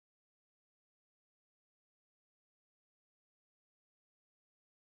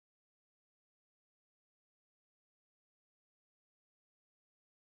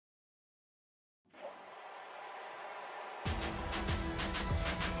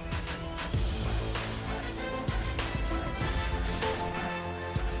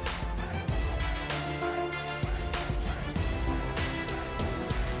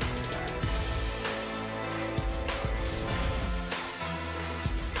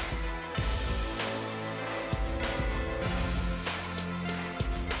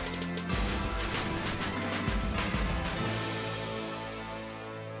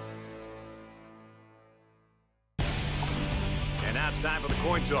time for the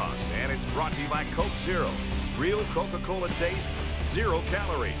coin toss, and it's brought to you by Coke Zero. Real Coca-Cola taste, 0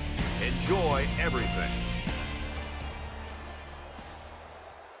 calories. Enjoy everything.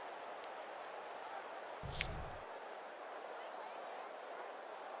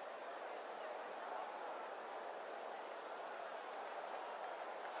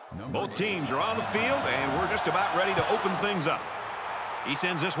 Both teams are on the field, and we're just about ready to open things up. He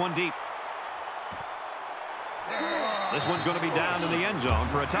sends this one deep. This one's going to be down in the end zone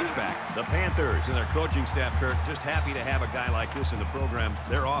for a touchback. The Panthers and their coaching staff, Kirk, just happy to have a guy like this in the program.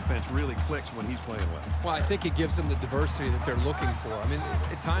 Their offense really clicks when he's playing well. Well, I think it gives them the diversity that they're looking for. I mean,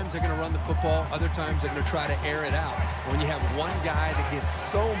 at times they're going to run the football. Other times they're going to try to air it out. When you have one guy that gets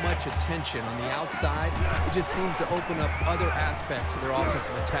so much attention on the outside, it just seems to open up other aspects of their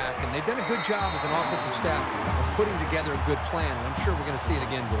offensive attack. And they've done a good job as an offensive staff of putting together a good plan. And I'm sure we're going to see it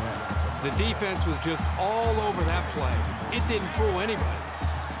again today. The defense was just all over that play. It didn't fool anybody.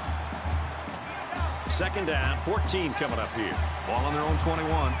 Second down, 14 coming up here. Ball on their own 21.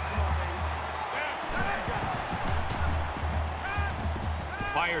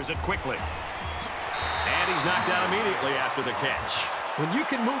 Fires it quickly. And he's knocked out immediately after the catch. When you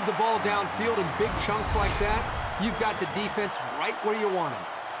can move the ball downfield in big chunks like that, you've got the defense right where you want them.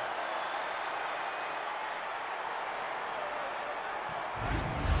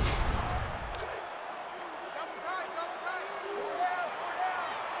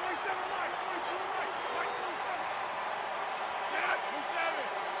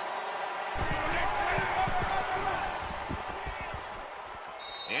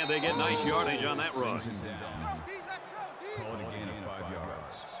 And they get nice yardage on that run. Call it a gain of 5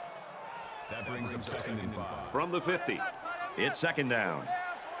 yards. That brings up 2nd and 5. From the 50, it's second down.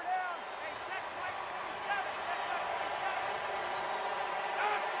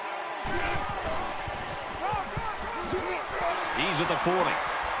 He's at the 40.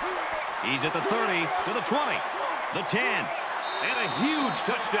 He's at the 30, to the 20, the 10, and a huge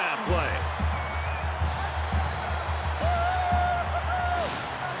touchdown play.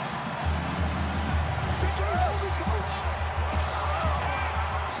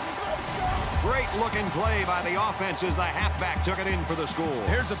 Great-looking play by the offense as the halfback took it in for the score.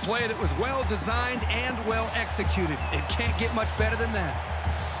 Here's a play that was well designed and well executed. It can't get much better than that.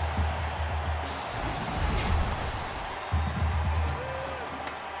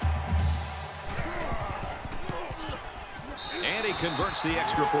 And he converts the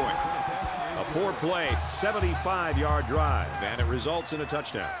extra point. A 4-play, 75-yard drive, and it results in a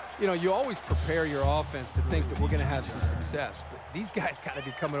touchdown. You know, you always prepare your offense to think that we're going to have some success. But these guys got to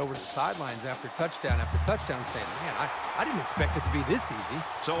be coming over the sidelines after touchdown saying, man, I didn't expect it to be this easy.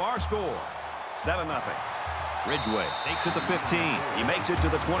 So our score, 7-0. Ridgeway takes it to 15. He makes it to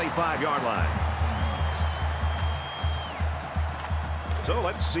the 25-yard line. So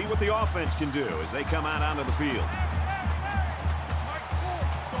let's see what the offense can do as they come out onto the field.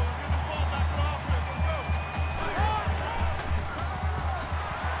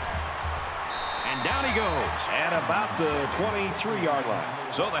 Down he goes at about the 23-yard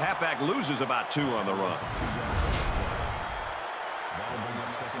line. So the halfback loses about 2 on the run.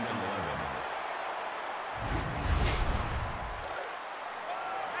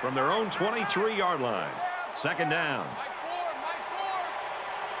 From their own 23-yard line, second down.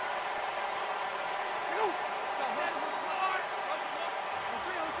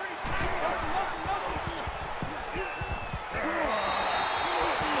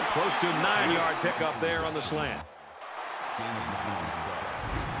 Close to 9-yard pickup there on the slant.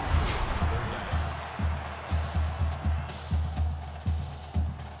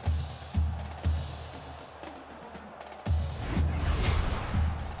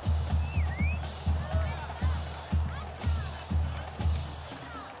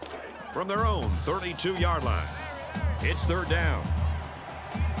 From their own 32-yard line, it's third down.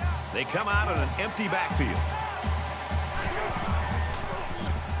 They come out in an empty backfield.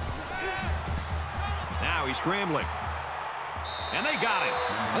 Now he's scrambling. And they got him.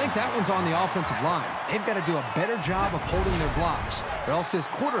 I think that one's on the offensive line. They've got to do a better job of holding their blocks, or else this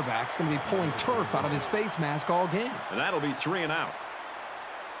quarterback's going to be pulling turf out of his face mask all game. And that'll be 3 and out.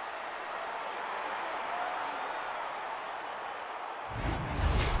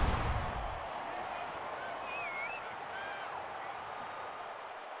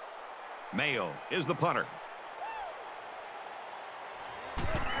 Mayo is the punter.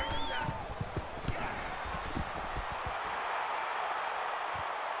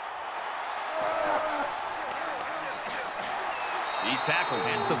 He's tackled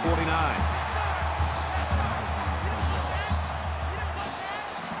at the 49.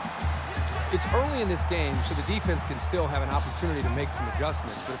 It's early in this game, so the defense can still have an opportunity to make some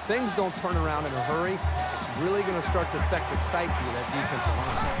adjustments. But if things don't turn around in a hurry, it's really going to start to affect the psyche of that defensive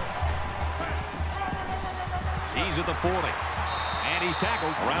line. He's at the 40. And he's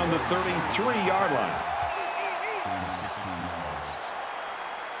tackled around the 33-yard line.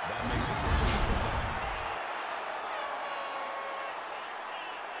 That makes it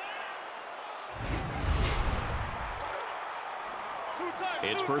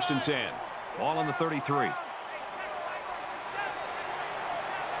 14. It's 1st and 10. Ball on the 33.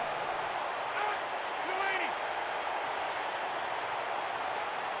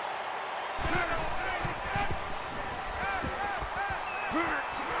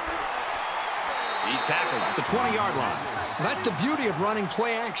 He's tackled at the 20-yard line. That's the beauty of running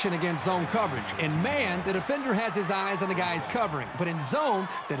play action against zone coverage. In man, the defender has his eyes on the guys covering. But in zone,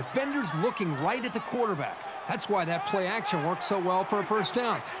 the defender's looking right at the quarterback. That's why that play action worked so well for a first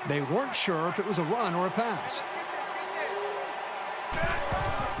down. They weren't sure if it was a run or a pass.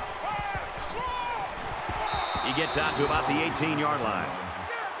 He gets out to about the 18-yard line.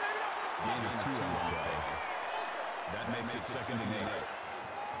 Gain of 2 on the play. That makes it 2nd and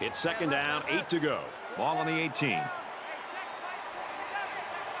 8. It's 2nd down, 8 to go. Ball on the 18.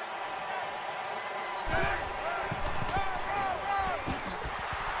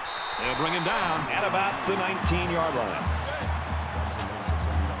 They'll bring him down at about the 19-yard line.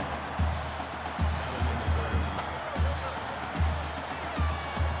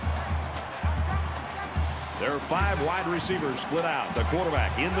 There are 5 wide receivers split out. The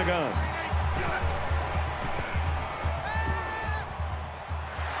quarterback in the gun.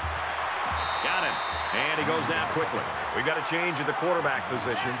 Got him. And he goes down quickly. We've got a change at the quarterback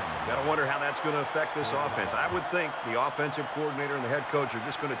position. Got to wonder how that's going to affect this offense. I would think the offensive coordinator and the head coach are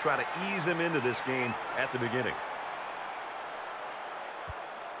just going to try to ease him into this game at the beginning.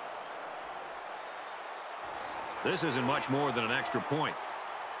 This isn't much more than an extra point.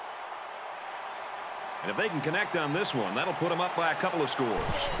 And if they can connect on this one, that'll put them up by a couple of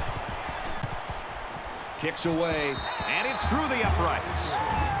scores. Kicks away, and it's through the uprights.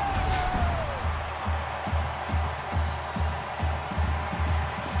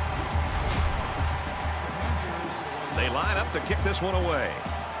 They line up to kick this one away.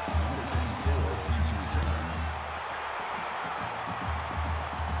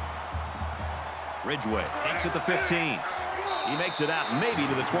 Ridgeway takes it to 15. He makes it out maybe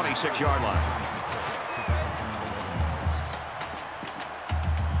to the 26-yard line.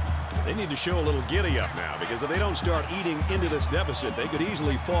 They need to show a little giddy up now, because if they don't start eating into this deficit, they could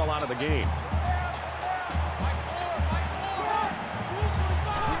easily fall out of the game.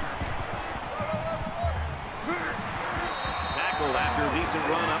 Tackled after a decent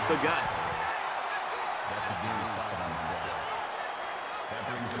run up the gut. That's a gain of 5 on the play. That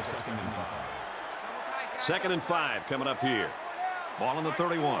brings us 2nd and 5. 2nd and 5 coming up here. Ball on the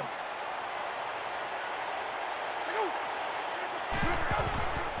 31.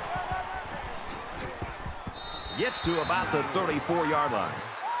 Gets to about the 34-yard line.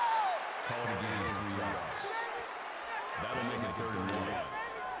 Call it a gain of 3 yards. That'll make it 3rd and 1.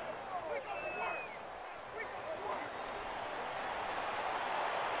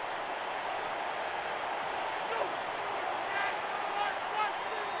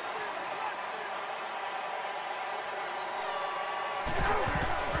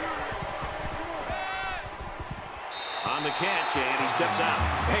 On the catch, and he steps out.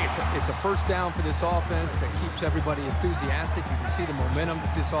 Hey, it's a first down for this offense that keeps everybody enthusiastic. You can see the momentum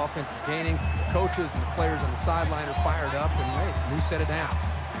that this offense is gaining. The coaches and the players on the sideline are fired up, and hey, it's a new set of downs.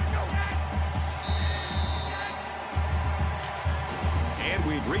 And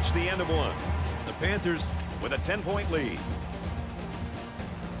we've reached the end of one. The Panthers with a 10-point lead.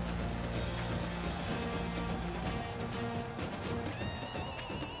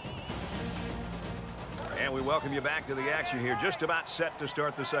 And we welcome you back to the action here. Just about set to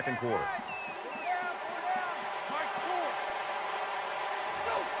start the second quarter.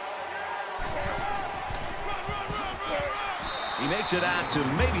 He makes it out to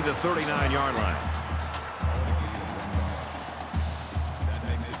maybe the 39-yard line. That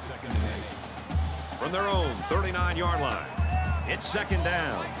makes it 2nd and 8. From their own 39-yard line, it's 2nd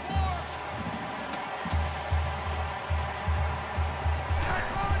down.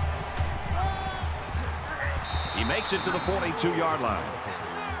 He makes it to the 42-yard line.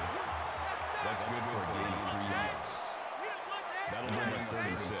 That's good for a gain of 3 yards. That'll bring up 3rd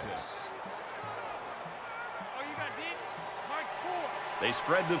and 6. They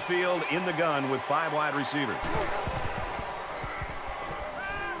spread the field in the gun with 5 wide receivers.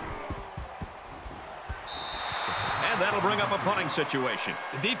 And that'll bring up a punting situation.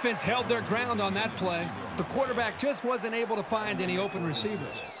 The defense held their ground on that play. The quarterback just wasn't able to find any open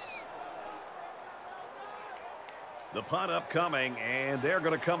receivers. The punt upcoming, and they're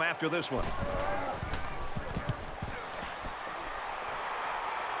going to come after this one.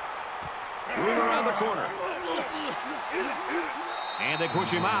 Move around the corner. And they push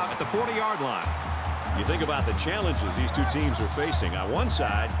him out at the 40-yard line. You think about the challenges these two teams are facing. On one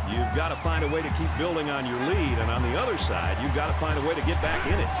side, you've got to find a way to keep building on your lead. And on the other side, you've got to find a way to get back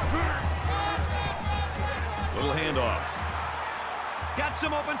in it. Little handoff. Got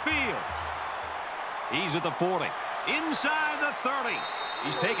some open field. He's at the 40. Inside the 30.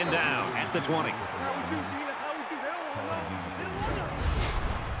 He's taken down at the 20.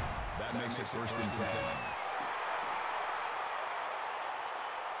 That makes it 1st and 10.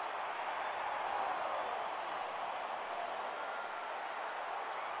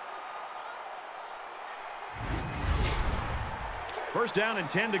 First down and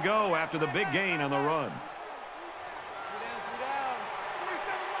 10 to go after the big gain on the run.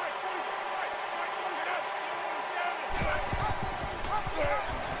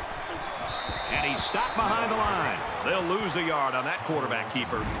 And he's stopped behind the line. They'll lose a yard on that quarterback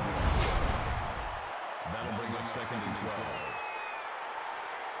keeper. That'll bring up 2nd and 12.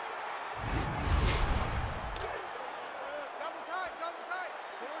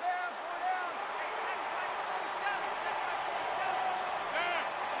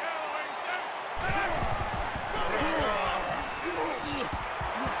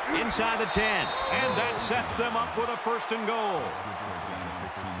 Inside the 10, and that sets them up with a 1st and goal.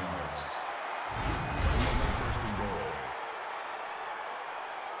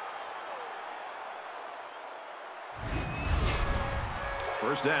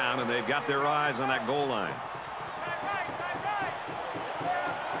 First down, and they've got their eyes on that goal line.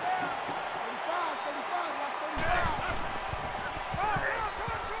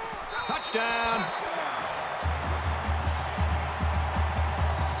 Touchdown.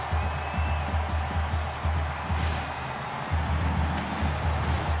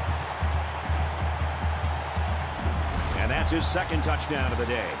 And that's his 2nd touchdown of the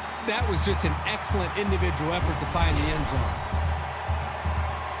day. That was just an excellent individual effort to find the end zone.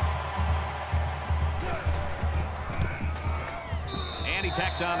 And he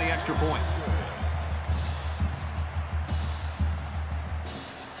tacks on the extra point.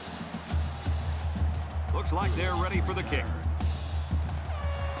 Looks like they're ready for the kick.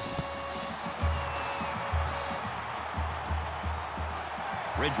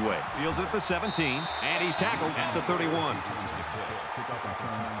 Ridgeway fields it at the 17, and he's tackled at the 31.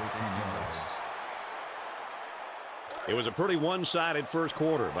 It was a pretty one-sided first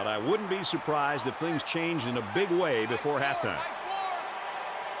quarter, but I wouldn't be surprised if things changed in a big way before halftime.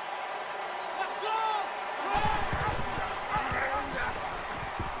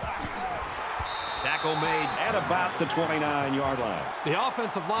 Tackle made at about the 29-yard line. The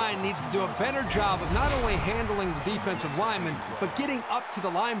offensive line needs to do a better job of not only handling the defensive linemen, but getting up to the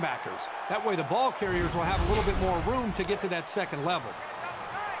linebackers. That way the ball carriers will have a little bit more room to get to that second level.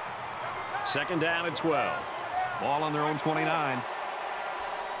 2nd down and 12. Ball on their own 29.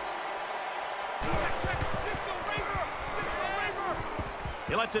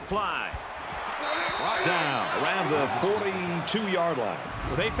 He lets it fly. Brought down around the 42-yard line.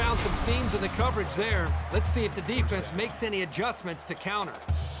 Well, they found some seams in the coverage there. Let's see if the defense makes any adjustments to counter.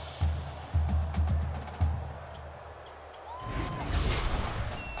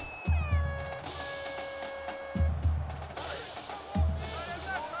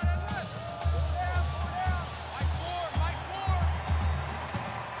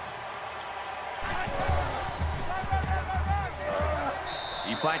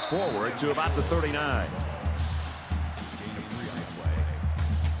 He fights forward to about the 39.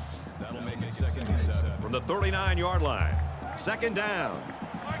 That'll make it 2nd and 7. From the 39-yard line. 2nd down.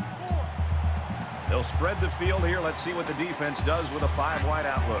 They'll spread the field here. Let's see what the defense does with a 5-wide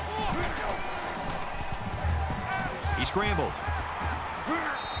outlook. He scrambles.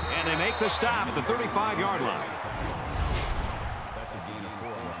 And they make the stop at the 35-yard line. That's a gain of 4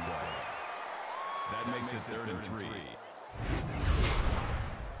 on the play. That makes it 3rd and 3.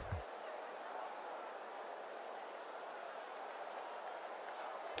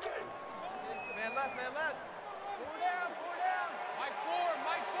 Man left, man left. 4 down, 4 down. Mike 4,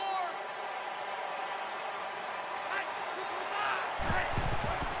 Mike 4.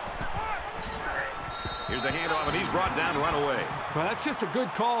 Here's the handoff, and he's brought down right away. Well, that's just a good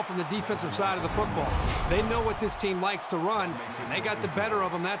call from the defensive side of the football. They know what this team likes to run, and they got the better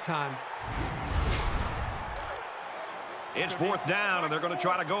of them that time. It's 4th down, and they're going to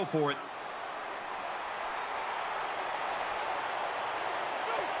try to go for it.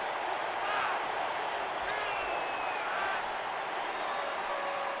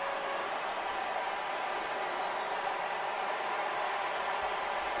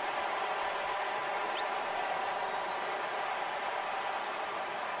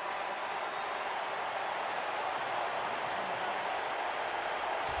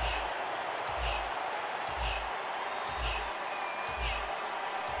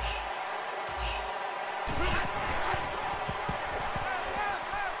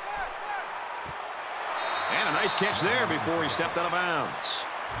 Nice catch there before he stepped out of bounds.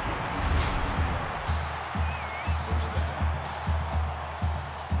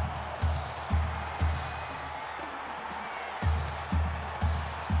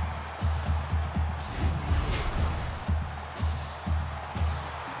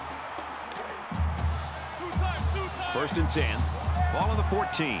 First and 10. Ball on the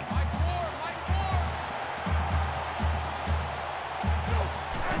 14.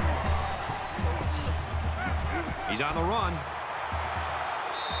 He's on the run.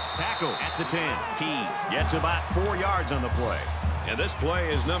 Tackle at the 10. He gets about 4 yards on the play. And this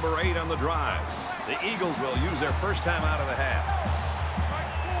play is number 8 on the drive. The Eagles will use their first time out of the half.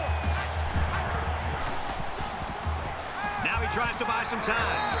 Now he tries to buy some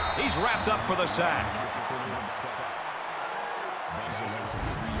time. He's wrapped up for the sack.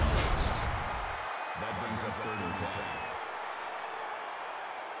 That brings us 3rd and 10.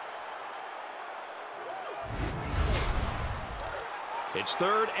 It's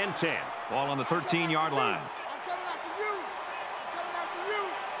 3rd and 10. Ball on the 13-yard line. I'm coming after you. I'm coming after you.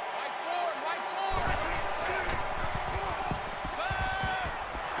 Right forward, right forward.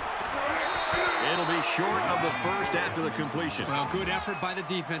 It'll be short of the first after the completion. Well, good effort by the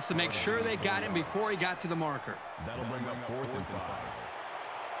defense to make sure they got him before he got to the marker. That'll bring up 4th and 5.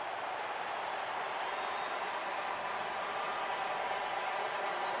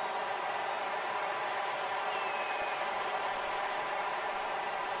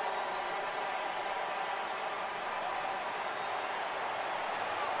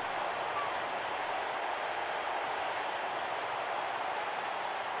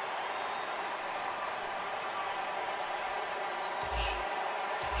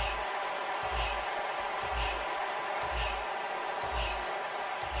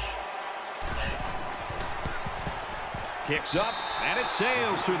 Kicks up, and it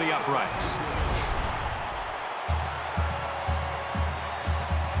sails through the uprights.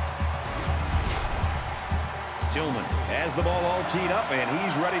 Tillman has the ball all teed up, and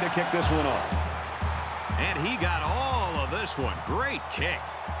he's ready to kick this one off. And he got all of this one. Great kick.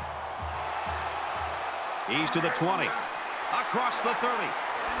 He's to the 20. Across the 30.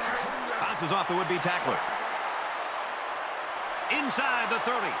 Bounces off the would-be tackler. Inside the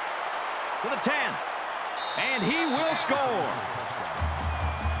 30. To the 10. And he will score.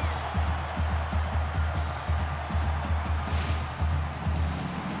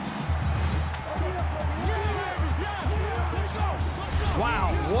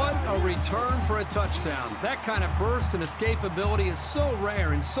 Wow, what a return for a touchdown. That kind of burst and escapability is so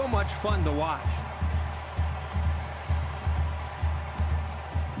rare and so much fun to watch.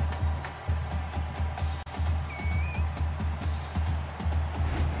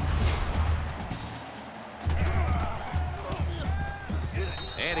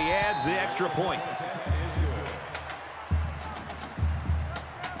 And he adds the extra point.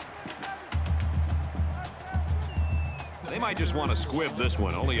 They might just want to squib this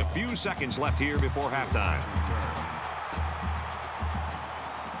one. Only a few seconds left here before halftime.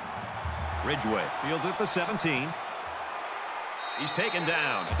 Ridgeway fields at the 17. He's taken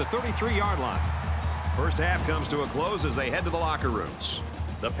down at the 33-yard line. First half comes to a close as they head to the locker rooms.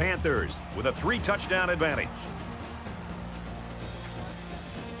 The Panthers with a 3-touchdown advantage.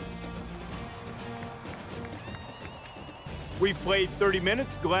 We've played 30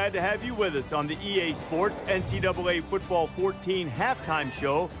 minutes. Glad to have you with us on the EA Sports NCAA Football 14 halftime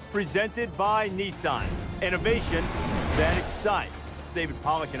show presented by Nissan. Innovation that excites. David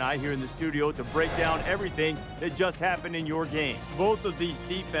Pollack and I here in the studio to break down everything that just happened in your game. Both of these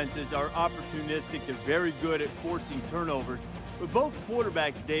defenses are opportunistic and very good at forcing turnovers. But both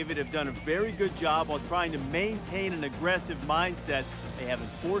quarterbacks, David, have done a very good job on trying to maintain an aggressive mindset. They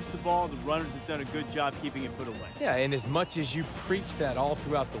haven't forced the ball. The runners have done a good job keeping it put away. Yeah, and as much as you preach that all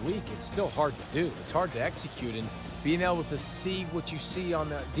throughout the week, it's still hard to do. It's hard to execute, and being able to see what you see on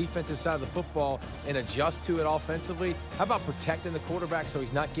the defensive side of the football and adjust to it offensively. How about protecting the quarterback so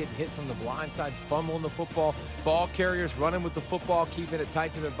he's not getting hit from the blind side, fumbling the football, ball carriers running with the football, keeping it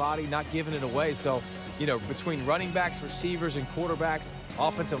tight to their body, not giving it away. So, you know, between running backs, receivers, and quarterbacks,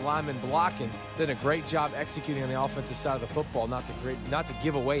 offensive linemen blocking, did a great job executing on the offensive side of the football, not to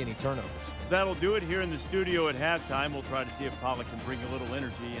give away any turnovers. That'll do it here in the studio at halftime. We'll try to see if Pollack can bring a little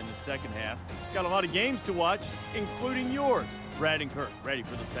energy in the second half. Got a lot of games to watch, including yours. Brad and Kurt, ready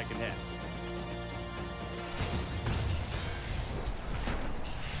for the second half.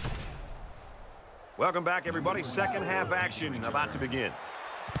 Welcome back, everybody. Second half action about to begin.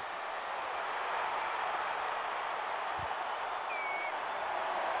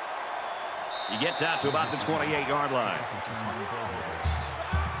 He gets out to about the 28-yard line.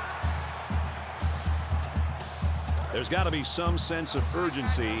 There's got to be some sense of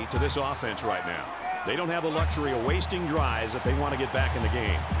urgency to this offense right now. They don't have the luxury of wasting drives if they want to get back in the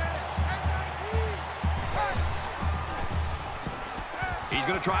game. He's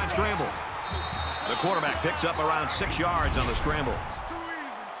going to try and scramble. The quarterback picks up around 6 yards on the scramble. Too easy.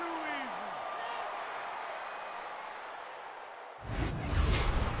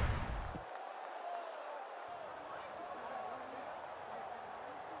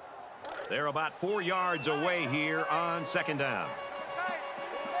 They're about 4 yards away here on 2nd down.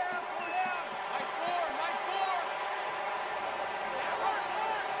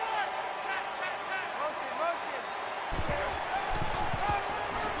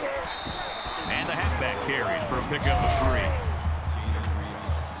 And the halfback carries for a pickup of 3.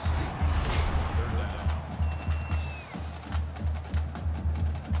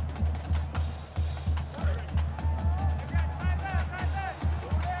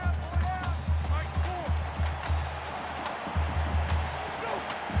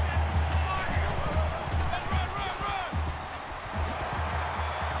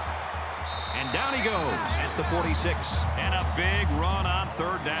 And down he goes at the 46. And a big run on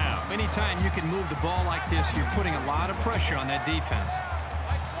 3rd down. Anytime you can move the ball like this, you're putting a lot of pressure on that defense.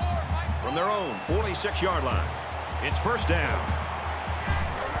 From their own 46-yard line, it's 1st down.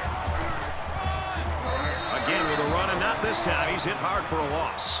 Again with a run, and not this time. He's hit hard for a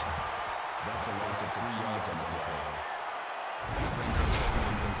loss. That's a loss of 3 yards on the play. That brings up 2nd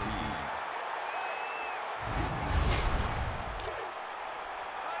and 13.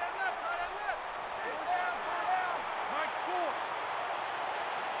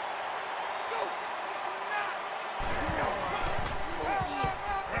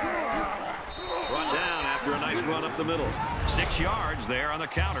 Brought down after a nice run up the middle. 6 yards there on the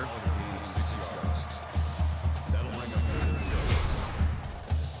counter. 6 yards. That'll bring up 3rd and 6.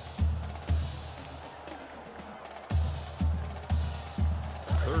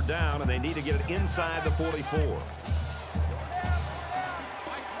 Third down, and they need to get it inside the 44.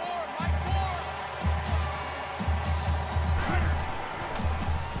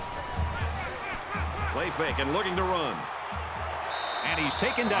 Play fake and looking to run. And he's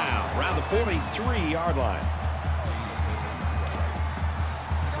taken down around the 43-yard line.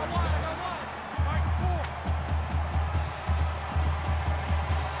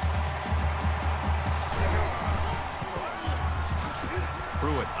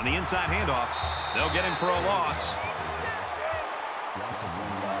 Pruitt on the inside handoff. They'll get him for a loss. Loss of 1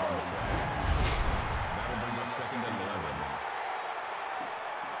 yard on the play. That'll bring up 2nd and 11.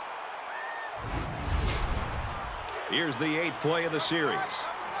 Here's the 8th play of the series.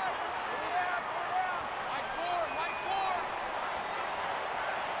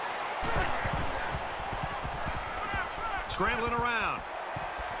 Scrambling around.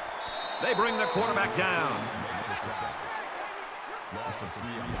 They bring the quarterback down. Loss of 3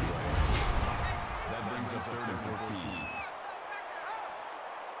 on the play. That brings us 3rd and 14.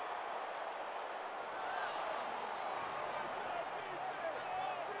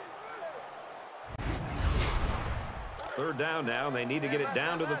 Third down now, and they need to get it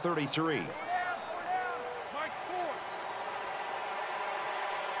down to the 33.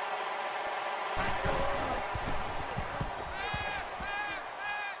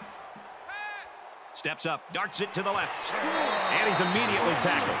 Steps up, darts it to the left. And he's immediately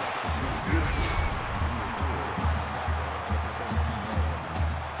tackled.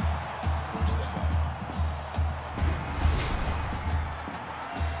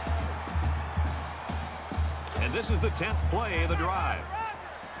 And this is the 10th play of the drive.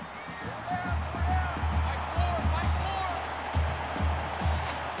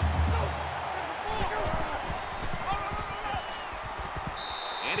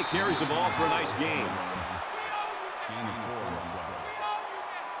 And he carries the ball for a nice gain.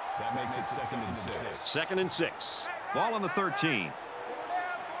 That makes it 2nd and 6. 2nd and 6. Ball on the 13.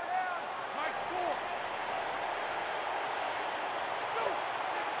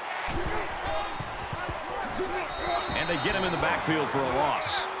 And they get him in the backfield for a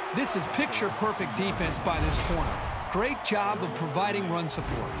loss. This is picture-perfect defense by this corner. Great job of providing run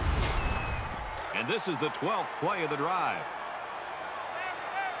support. And this is the 12th play of the drive.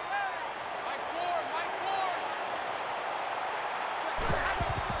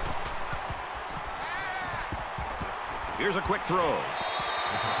 Here's a quick throw.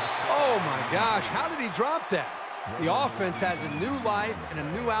 Oh, my gosh. How did he drop that? The offense has a new life and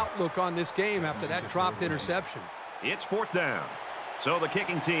a new outlook on this game after that dropped interception. It's 4th down. So the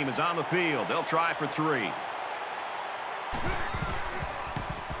kicking team is on the field. They'll try for 3.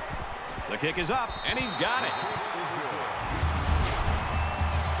 The kick is up, and he's got it.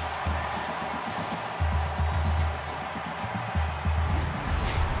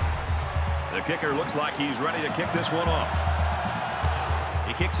 The kicker looks like he's ready to kick this one off.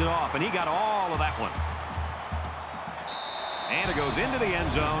 He kicks it off, and he got all of that one. And it goes into the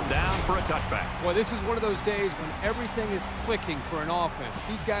end zone, down for a touchback. Well, this is one of those days when everything is clicking for an offense.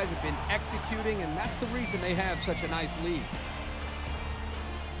 These guys have been executing, and that's the reason they have such a nice lead.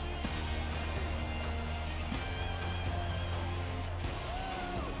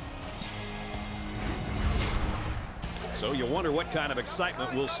 So you wonder what kind of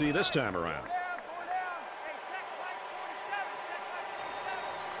excitement we'll see this time around.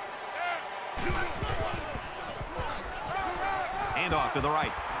 And off to the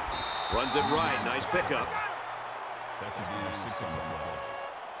right. Runs it right. Nice pickup. That's a gain of 6 on the play.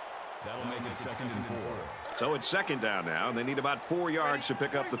 That'll make it 2nd and 4. So it's 2nd down now, and they need about 4 yards to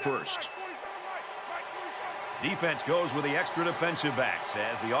pick up the first. Defense goes with the extra defensive backs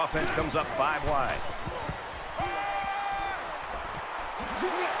as the offense comes up 5 wide.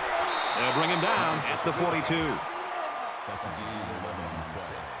 They'll bring him down at the 42. That's a gain of 11 on the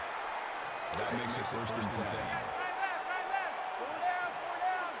play. That makes it 1st and 10.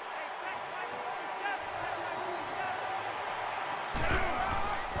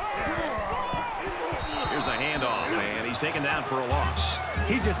 Here's a handoff, and he's taken down for a loss.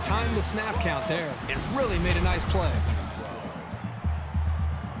 He just timed the snap count there and really made a nice play.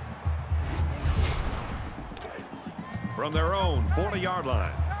 From their own 40-yard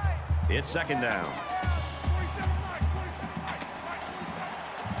line, it's 2nd down.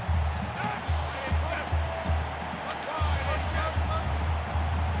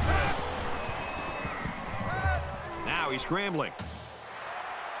 Now he's scrambling.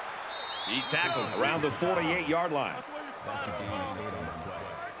 He's tackled around the 48-yard line. That's a gain of 8 on the play.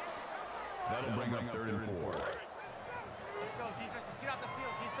 That'll bring up 3rd and 4. Let's go, defense. Let's get out the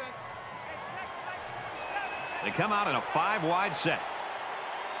field, defense. They come out in a 5-wide set.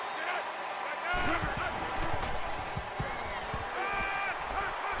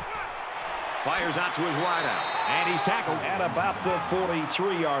 Fires out to his wideout, and he's tackled at about the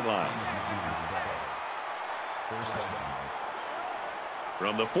 43-yard line.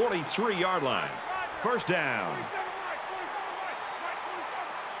 From the 43-yard line, 1st down.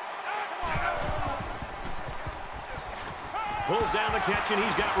 Pulls down the catch, and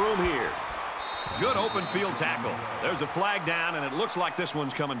he's got room here. Good open field tackle. There's a flag down, and it looks like this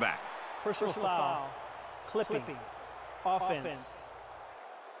one's coming back. Personal foul. Clipping. Offense.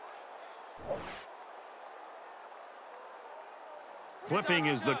 Clipping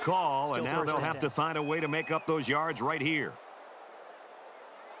is the call, and now they'll have to find a way to make up those yards right here.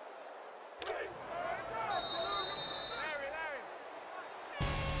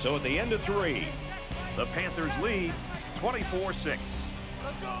 So at the end of 3, the Panthers lead 24-6.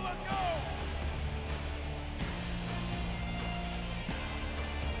 Let's go, let's go.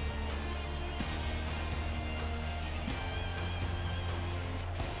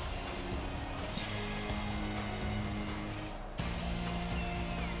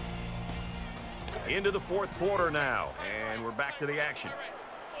 Into the 4th quarter now, and we're back to the action.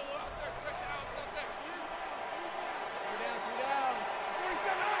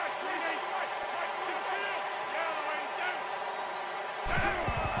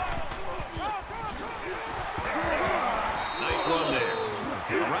 Nice run there.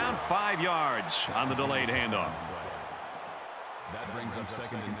 Around 5 yards on the delayed handoff. That brings up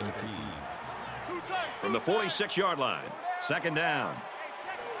 2nd and 13. From the 46-yard line, 2nd down.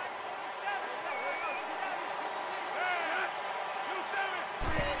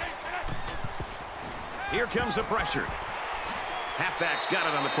 Here comes the pressure. Halfback's got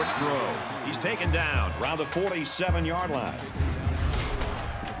it on the quick throw. He's taken down around the 47-yard line.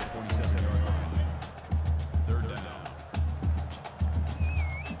 47-yard line. 3rd down.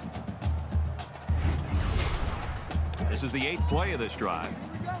 This is the 8th play of this drive. Here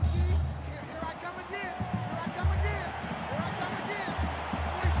we go, G. Here I come again. Here I come again. Here I come again.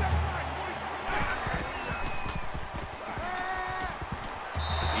 47 right.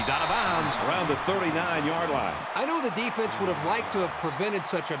 He's out of bounds around the 39-yard line. I know the defense would have liked to have prevented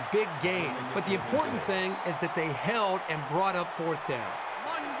such a big gain, but the important thing is that they held and brought up 4th down.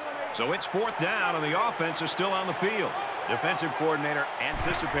 So it's 4th down, and the offense is still on the field. Defensive coordinator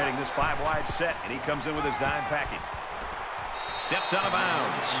anticipating this 5-wide set, and he comes in with his dime package. Steps out of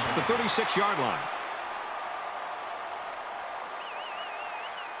bounds at the 36-yard line.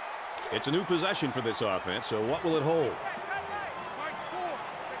 It's a new possession for this offense, so what will it hold?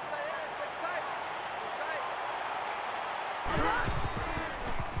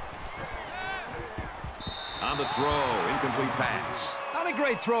 On the throw, incomplete pass. Not a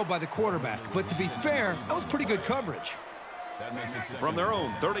great throw by the quarterback, but to be fair, that was pretty good coverage. That makes it From their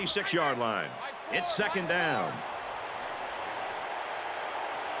own 36-yard line. It's second down.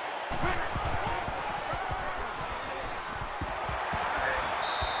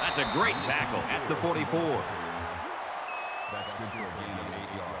 That's a great tackle at the 44. That's good for a gain of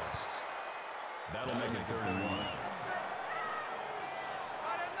 8 yards. That'll make it 3rd and 1.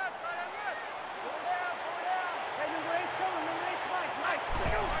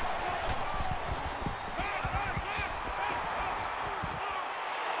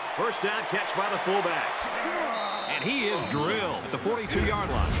 First down catch by the fullback. And he is drilled at the 42-yard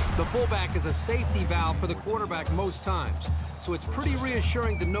line. The fullback is a safety valve for the quarterback most times. So it's pretty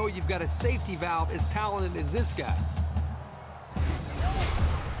reassuring to know you've got a safety valve as talented as this guy.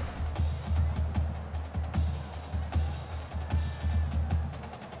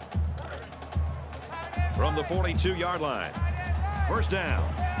 From the 42-yard line. First down.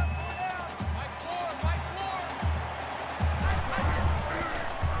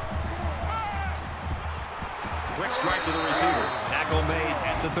 Quick strike to the receiver. Tackle made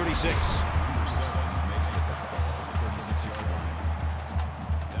at the 36.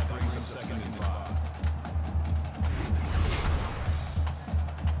 That brings him 2nd and 5.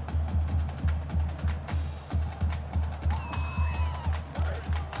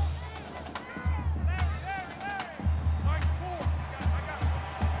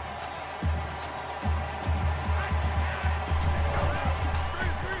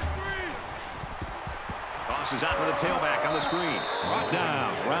 Is out for the tailback on the screen. Brought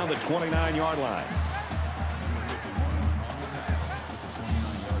down around the 29-yard line.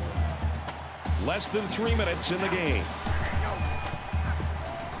 Less than 3 minutes in the game.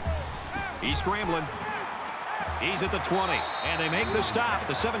 He's scrambling. He's at the 20. And they make the stop at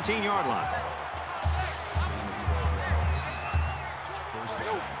the 17-yard line.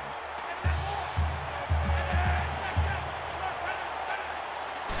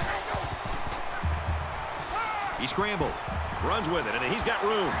 He scrambled, runs with it, and he's got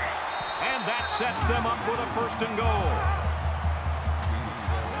room. And that sets them up with a 1st and goal.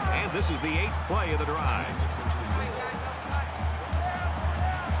 And this is the 8th play of the drive.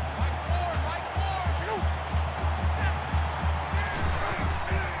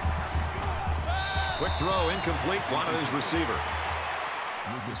 Quick throw, incomplete, wanted his receiver.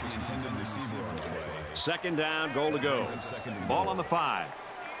 Second down, goal to go. Ball on the 5.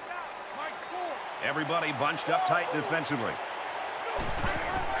 Everybody bunched up tight defensively.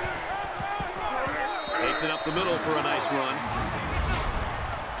 Takes it up the middle for a nice run.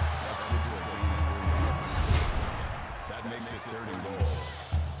 That makes it 3rd and goal.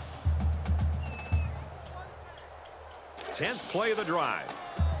 10th play of the drive.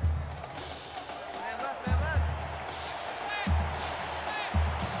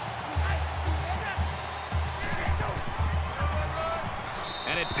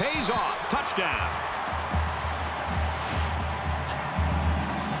 And it pays off. Touchdown.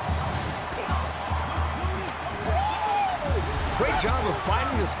 Great job of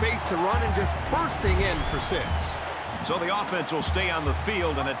finding the space to run and just bursting in for 6. So the offense will stay on the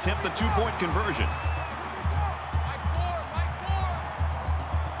field and attempt the 2-point conversion.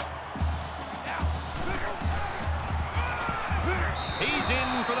 He's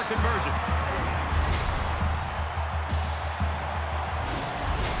in for the conversion.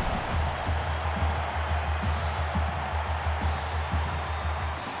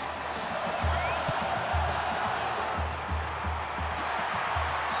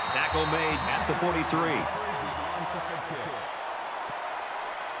 Tackle made at the 43.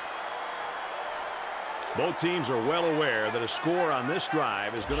 Both teams are well aware that a score on this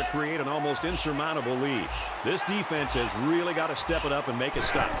drive is going to create an almost insurmountable lead. This defense has really got to step it up and make a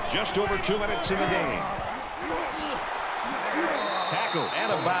stop. Just over 2 minutes in the game. Tackle at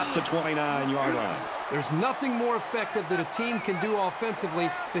about the 29-yard line. There's nothing more effective that a team can do offensively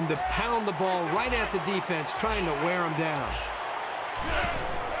than to pound the ball right at the defense, trying to wear them down.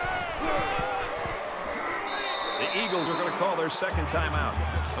 The Eagles are going to call their second timeout.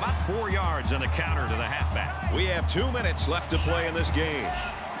 About 4 yards on the counter to the halfback. We have 2 minutes left to play in this game.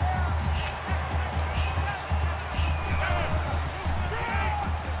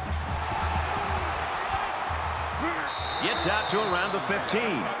 Gets out to around the 15.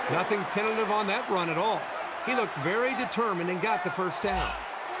 Nothing tentative on that run at all. He looked very determined and got the first down.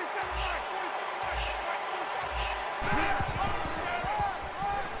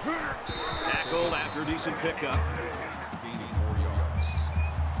 Tackled after a decent pickup. Gaining 4 yards.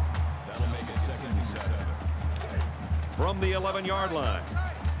 That'll make it 2nd and 7. From the 11-yard line.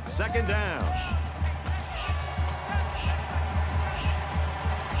 Second down.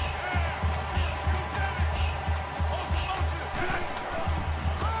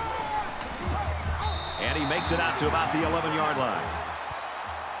 he makes it out to about the 11-yard line.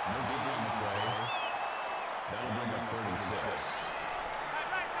 No big on the play. That'll bring up 3rd and 6.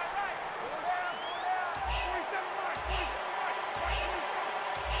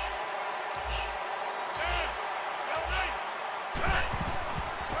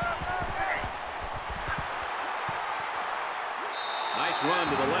 Nice run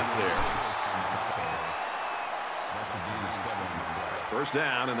to the left there. That's a gain of 7 on the play. First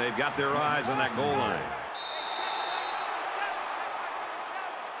down, and they've got their eyes on that goal line.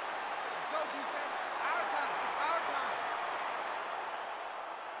 Let's go, defense. Our time. It's our time.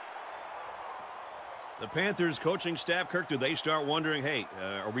 The Panthers coaching staff, Kirk, do they start wondering, hey,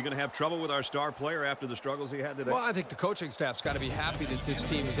 are we going to have trouble with our star player after the struggles he had today? Well, I think the coaching staff's got to be happy that this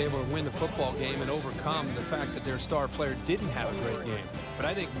team was able to win the football game and overcome the fact that their star player didn't have a great game. But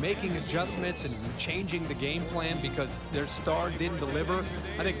I think making adjustments and changing the game plan because their star didn't deliver,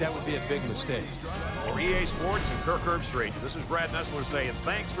 I think that would be a big mistake. For EA Sports and Kirk Herbstreit, this is Brad Nessler saying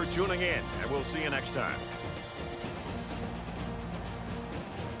thanks for tuning in, and we'll see you next time.